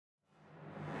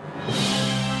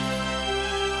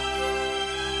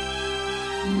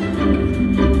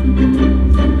Hello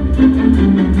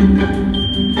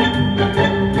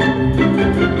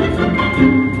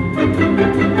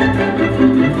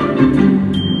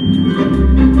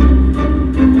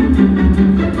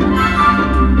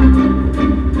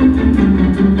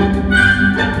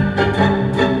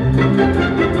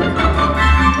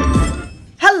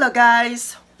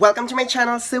guys, welcome to my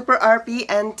channel Super RP,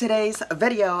 and today's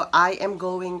video I am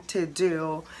going to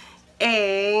do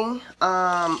a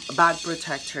bag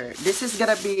protector. This is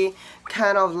gonna be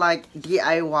kind of like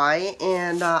DIY,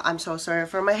 and I'm so sorry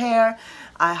for my hair.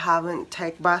 I haven't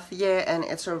taken bath yet and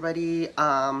it's already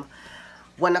 1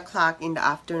 o'clock in the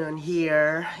afternoon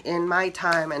here in my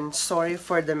time, and sorry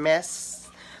for the mess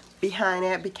behind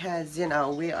it because you know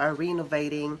we are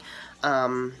renovating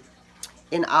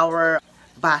in our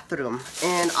bathroom.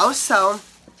 And also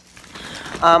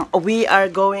we are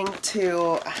going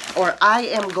to, or I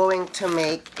am going to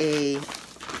make a,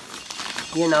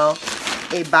 you know,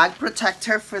 a bag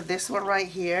protector for this one right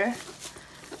here,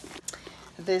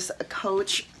 this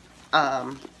Coach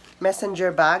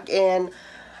messenger bag. And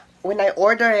when I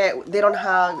order it, they don't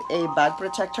have a bag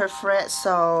protector for it,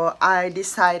 so I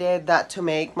decided that to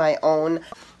make my own.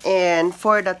 And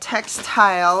for the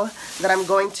textile that I'm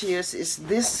going to use is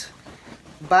this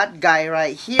bad guy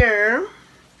right here,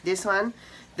 this one,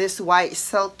 this white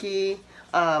silky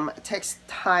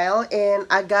textile, and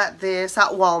I got this at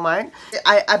Walmart.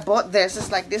 I bought this.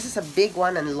 It's like, this is a big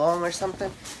one and long or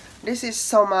something. This is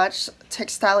so much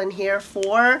textile in here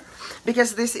for,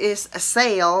 because this is a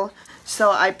sale,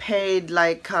 so I paid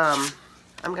like I'm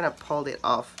gonna pull it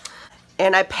off,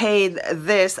 and I paid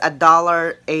this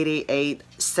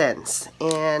 $1.88,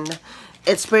 and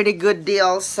it's pretty good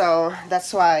deal, so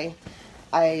that's why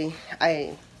I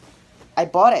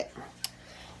bought it.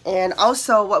 And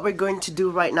also what we're going to do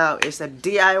right now is a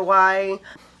DIY.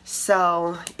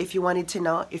 So if you wanted to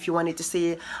know, if you wanted to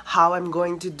see how I'm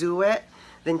going to do it,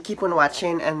 then keep on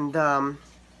watching. And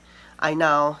I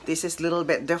know this is a little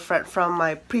bit different from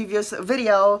my previous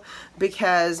video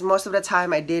because most of the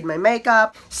time I did my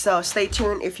makeup. So stay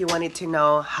tuned if you wanted to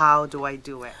know how do I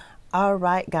do it.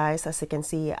 Alright guys, as you can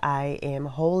see, I am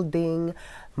holding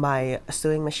my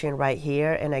sewing machine right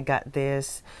here, and I got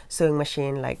this sewing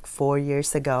machine like 4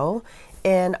 years ago.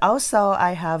 And also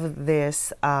I have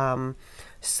this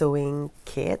sewing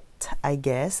kit, I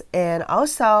guess. And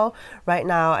also right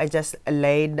now I just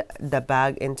laid the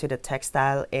bag into the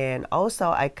textile, and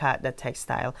also I cut the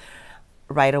textile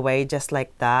right away just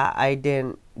like that. I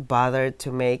didn't bother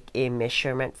to make a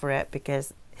measurement for it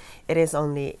because it is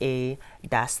only a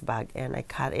dust bag, and I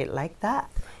cut it like that.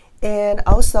 And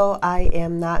also I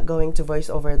am not going to voice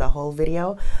over the whole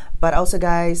video, but also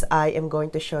guys, I am going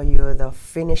to show you the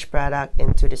finished product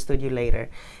into the studio later.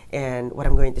 And what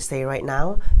I'm going to say right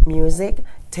now, music,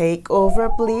 take over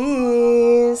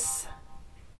please.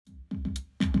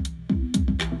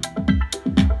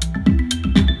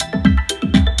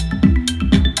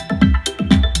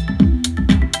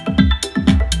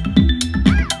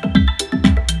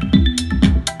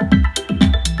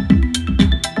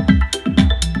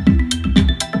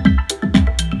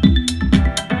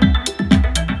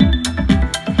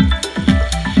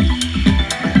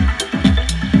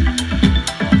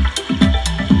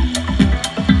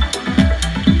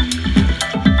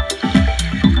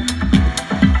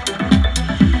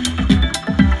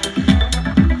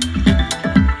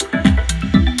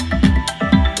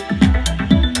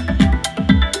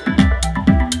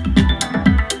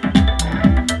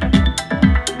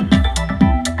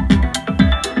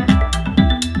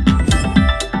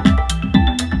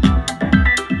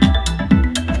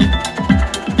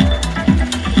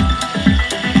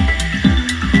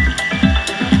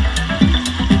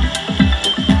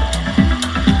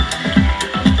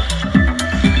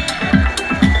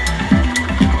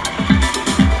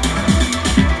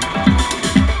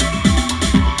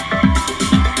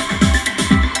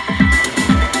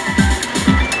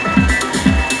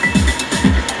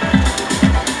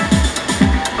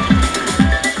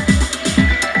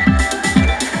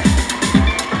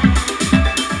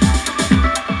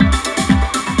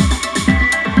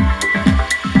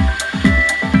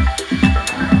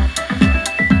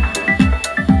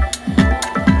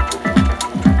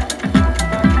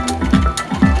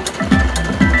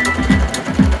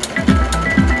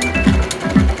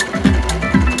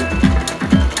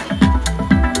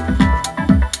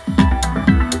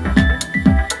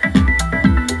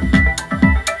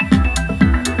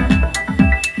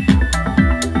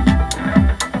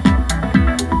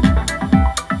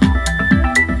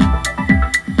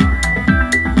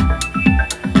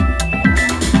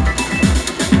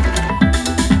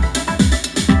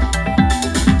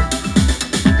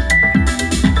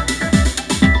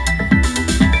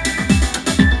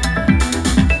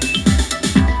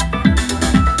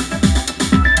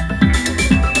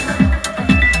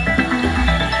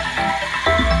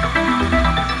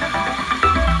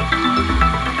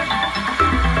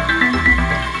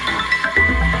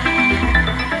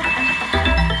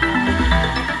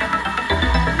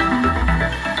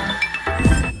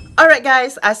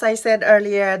 guys, as I said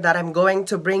earlier that I'm going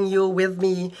to bring you with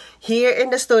me here in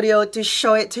the studio to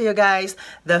show it to you guys,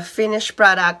 the finished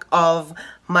product of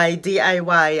my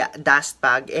DIY dust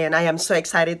bag, and I am so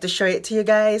excited to show it to you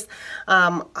guys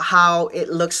how it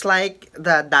looks like,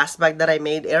 the dust bag that I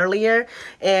made earlier.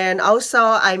 And also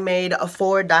I made a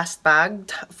 4 dust bag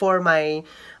for my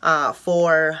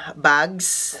 4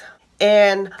 bags.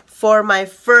 And for my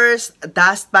first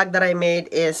dust bag that I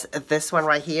made is this one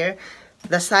right here.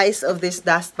 The size of this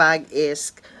dust bag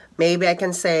is, maybe I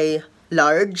can say,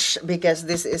 large, because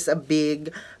this is a big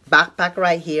backpack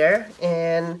right here.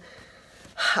 And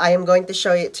I am going to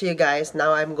show it to you guys.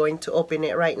 Now I'm going to open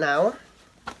it right now.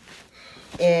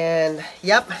 And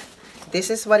yep, this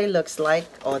is what it looks like.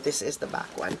 Oh, this is the back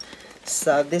one.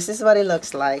 So this is what it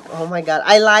looks like. Oh my god,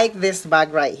 I like this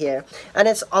bag right here. And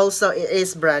it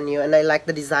is brand new, and I like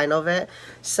the design of it.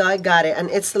 So I got it, and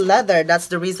it's leather. That's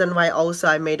the reason why also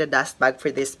I made a dust bag for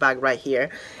this bag right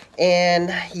here.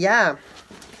 And yeah,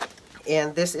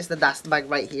 and this is the dust bag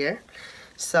right here.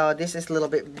 So this is a little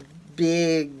bit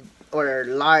big or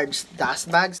large dust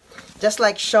bags. Just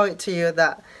like show it to you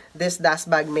that this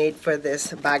dust bag made for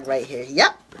this bag right here.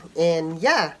 Yep. And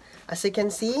yeah, as you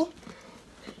can see,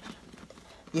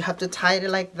 you have to tie it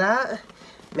like that.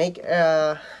 Make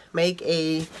a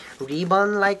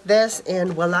ribbon like this,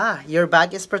 and voila, your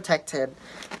bag is protected,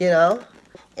 you know.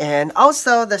 And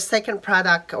also the second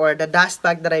product, or the dust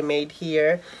bag that I made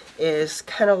here, is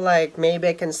kind of like, maybe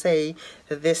I can say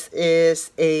this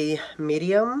is a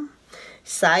medium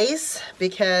size,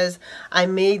 because I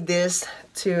made this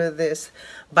to this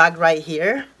bag right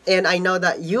here. And I know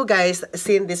that you guys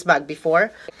seen this bag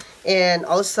before. And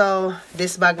also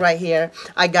this bag right here,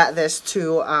 I got this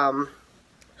to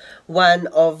one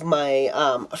of my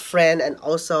friend, and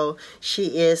also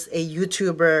she is a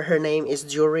YouTuber. Her name is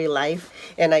Jewelry Life,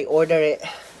 and I ordered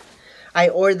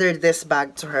this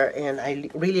bag to her, and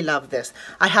I really love this.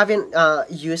 I haven't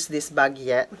used this bag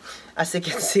yet. As you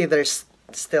can see, there's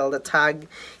still the tag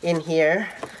in here.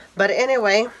 But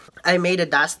anyway, I made a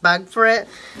dust bag for it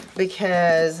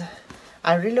because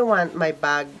I really want my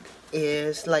bag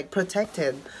is like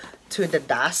protected to the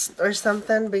dust or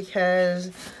something,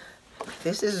 because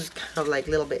this is kind of like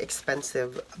a little bit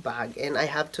expensive bag, and I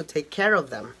have to take care of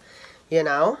them, you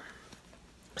know.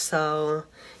 So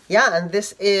yeah, and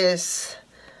this is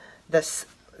the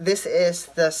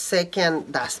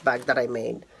second dust bag that I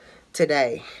made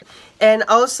today. And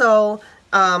also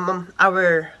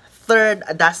our third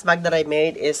dust bag that I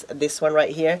made is this one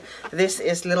right here. This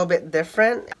is a little bit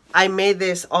different. I made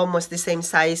this almost the same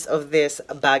size of this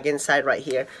bag inside right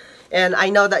here. And I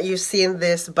know that you've seen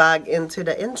this bag into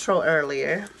the intro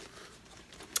earlier.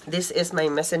 This is my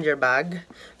messenger bag,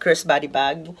 crossbody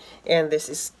bag, and this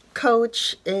is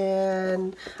Coach,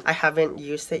 and I haven't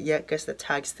used it yet because the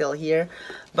tag's still here.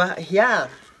 But yeah,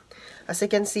 as you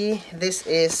can see, this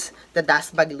is the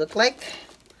dust bag look like.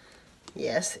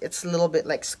 Yes, it's a little bit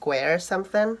like square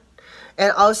something.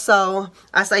 And also,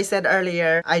 as I said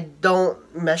earlier, I don't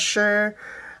measure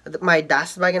my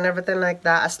dust bag and everything like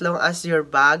that. As long as your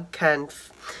bag can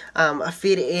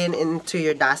fit into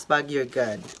your dust bag, you're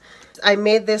good. I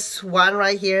made this one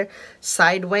right here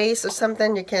sideways or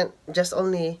something. You can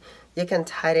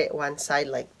tie it one side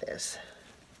like this,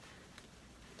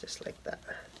 just like that.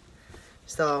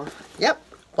 So yep,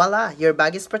 voila, your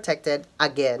bag is protected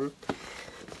again.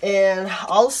 And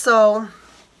also,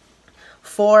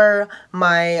 for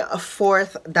my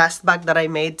fourth dust bag that I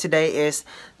made today is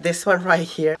this one right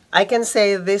here. I can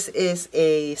say this is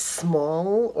a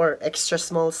small or extra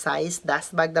small size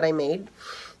dust bag that I made.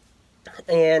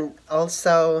 And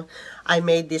also, I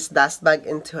made this dust bag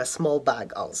into a small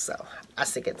bag also,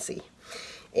 as you can see.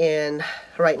 And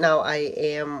right now I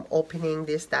am opening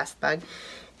this dust bag,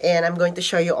 and I'm going to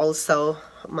show you also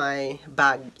my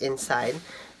bag inside.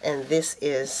 And this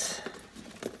is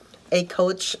a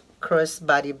Coach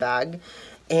crossbody bag,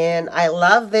 and I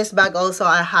love this bag also.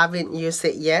 I haven't used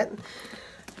it yet,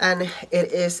 and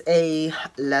it is a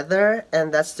leather,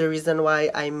 and that's the reason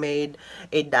why I made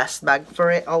a dust bag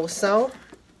for it also.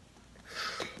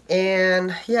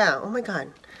 And yeah, oh my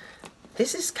god,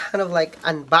 this is kind of like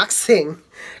unboxing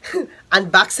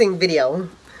unboxing video.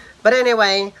 But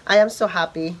anyway, I am so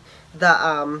happy that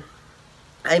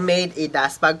I made a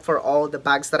dust bag for all the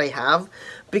bags that I have,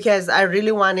 because I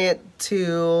really wanted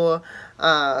to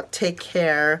take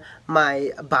care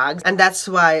my bags, and that's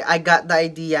why I got the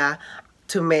idea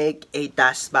to make a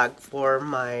dust bag for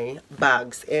my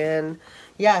bags. And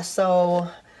yeah, so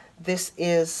this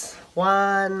is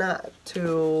 1,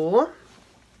 2,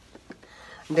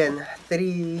 then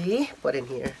 3, put in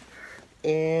here,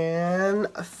 and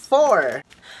 4.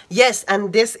 Yes,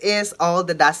 and this is all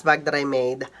the dust bag that I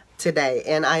made today,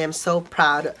 and I am so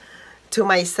proud to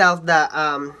myself that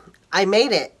I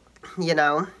made it, you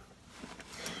know.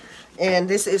 And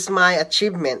this is my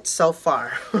achievement so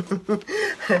far.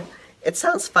 It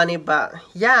sounds funny, but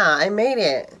yeah, I made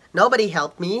it. Nobody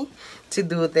helped me to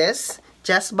do this,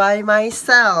 just by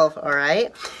myself. All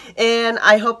right, and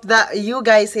I hope that you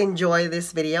guys enjoy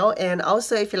this video, and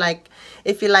also if you like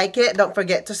it, don't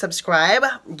forget to subscribe,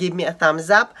 give me a thumbs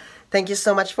up. Thank you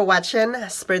so much for watching.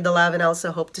 Spread the love, and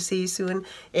also hope to see you soon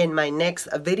in my next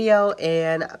video,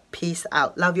 and peace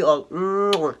out. Love you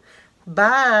all.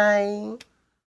 Bye.